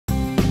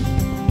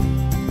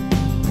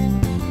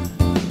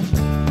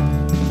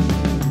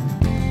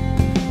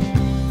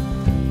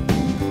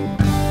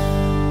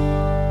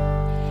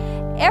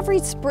Every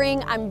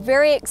spring, I'm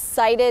very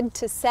excited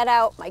to set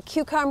out my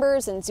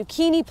cucumbers and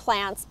zucchini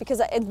plants because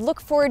I look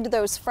forward to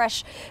those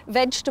fresh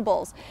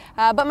vegetables.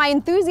 But my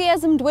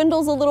enthusiasm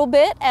dwindles a little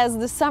bit as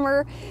the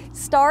summer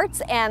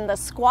starts and the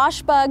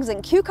squash bugs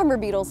and cucumber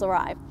beetles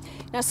arrive.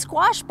 Now,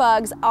 squash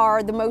bugs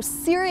are the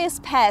most serious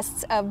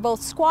pests of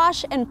both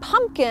squash and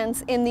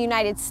pumpkins in the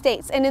United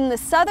States. And in the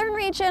southern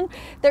region,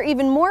 they're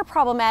even more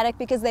problematic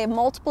because they have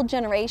multiple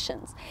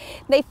generations.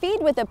 They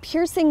feed with a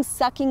piercing,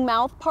 sucking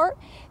mouth part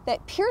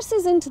that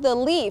pierces into the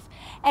leaf,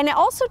 and it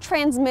also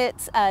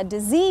transmits a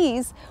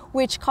disease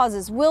which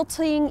causes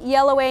wilting,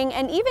 yellowing,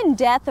 and even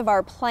death of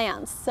our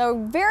plants.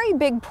 So very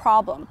big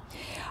problem.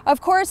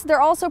 Of course,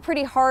 they're also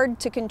pretty hard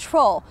to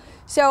control.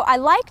 So I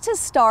like to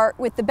start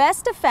with the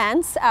best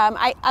defense.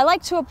 I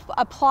like to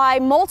apply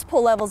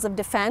multiple levels of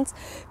defense,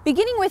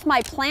 beginning with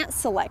my plant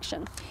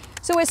selection.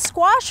 So with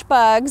squash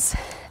bugs,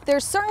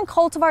 there's certain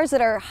cultivars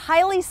that are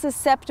highly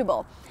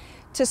susceptible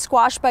to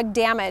squash bug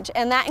damage,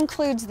 and that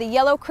includes the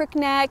yellow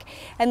crookneck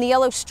and the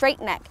yellow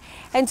straight neck.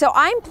 And so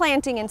I'm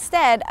planting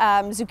instead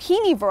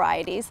zucchini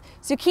varieties.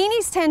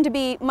 Zucchinis tend to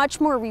be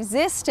much more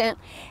resistant,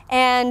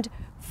 and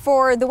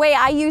for the way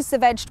I use the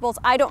vegetables,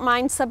 I don't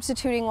mind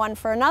substituting one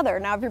for another.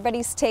 Now,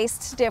 everybody's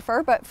tastes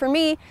differ, but for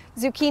me,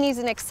 zucchini is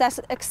an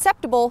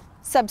acceptable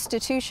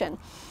substitution.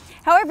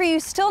 However, you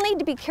still need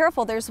to be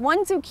careful. There's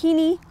one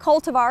zucchini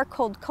cultivar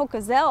called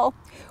Cucurbits,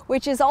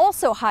 which is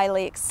also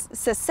highly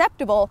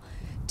susceptible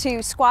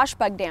to squash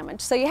bug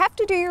damage. So you have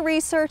to do your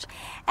research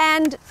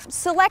and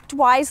select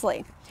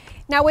wisely.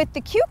 Now with the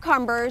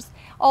cucumbers,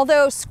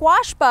 although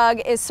squash bug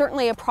is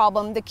certainly a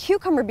problem, the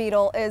cucumber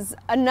beetle is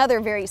another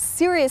very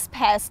serious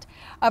pest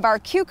of our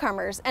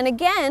cucumbers. And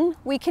again,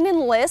 we can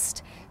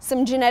enlist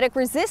some genetic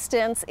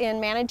resistance in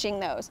managing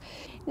those.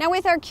 Now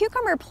with our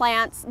cucumber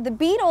plants, the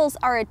beetles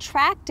are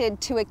attracted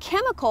to a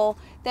chemical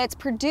that's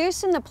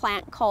produced in the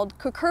plant called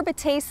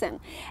cucurbitacin.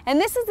 And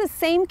this is the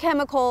same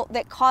chemical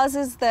that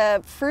causes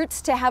the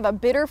fruits to have a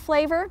bitter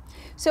flavor.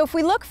 So if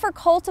we look for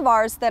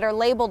cultivars that are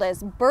labeled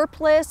as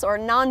burpless or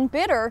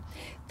non-bitter,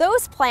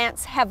 those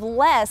plants have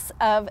less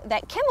of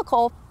that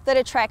chemical that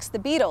attracts the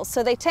beetles.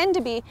 So they tend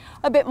to be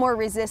a bit more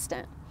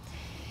resistant.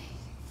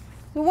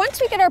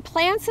 Once we get our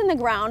plants in the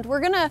ground,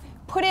 we're going to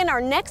put in our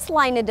next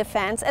line of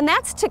defense, and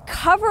that's to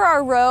cover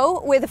our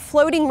row with a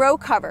floating row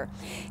cover.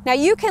 Now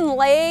you can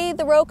lay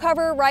the row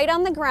cover right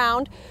on the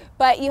ground,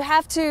 but you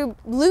have to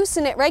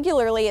loosen it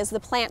regularly as the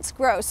plants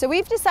grow. So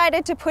we've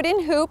decided to put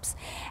in hoops,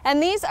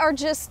 and these are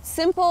just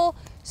simple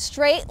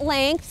straight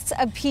lengths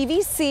of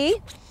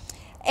PVC,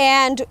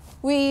 and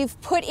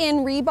we've put in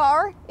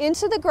rebar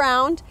into the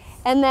ground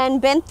and then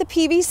bent the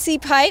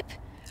PVC pipe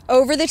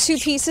over the two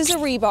pieces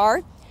of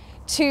rebar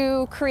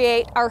to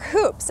create our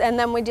hoops, and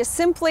then we just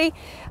simply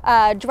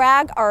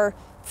drag our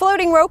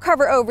floating row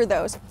cover over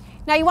those.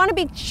 Now you want to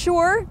be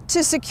sure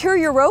to secure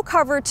your row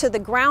cover to the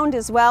ground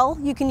as well.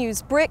 You can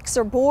use bricks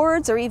or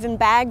boards or even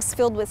bags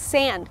filled with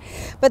sand,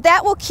 but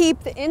that will keep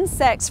the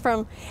insects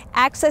from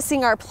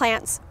accessing our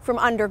plants from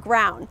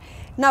underground.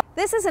 Now,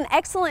 this is an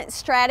excellent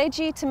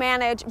strategy to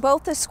manage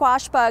both the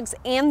squash bugs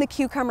and the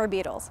cucumber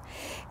beetles.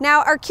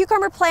 Now, our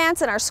cucumber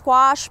plants and our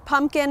squash,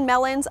 pumpkin,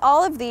 melons,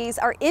 all of these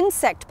are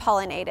insect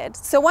pollinated.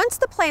 So once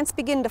the plants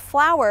begin to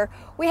flower,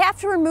 we have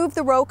to remove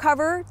the row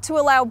cover to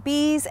allow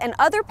bees and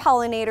other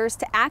pollinators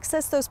to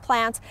access those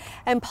plants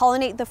and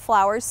pollinate the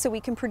flowers so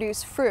we can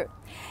produce fruit.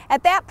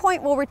 At that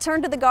point, we'll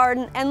return to the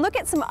garden and look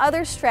at some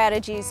other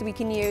strategies we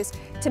can use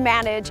to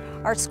manage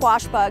our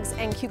squash bugs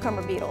and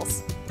cucumber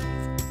beetles.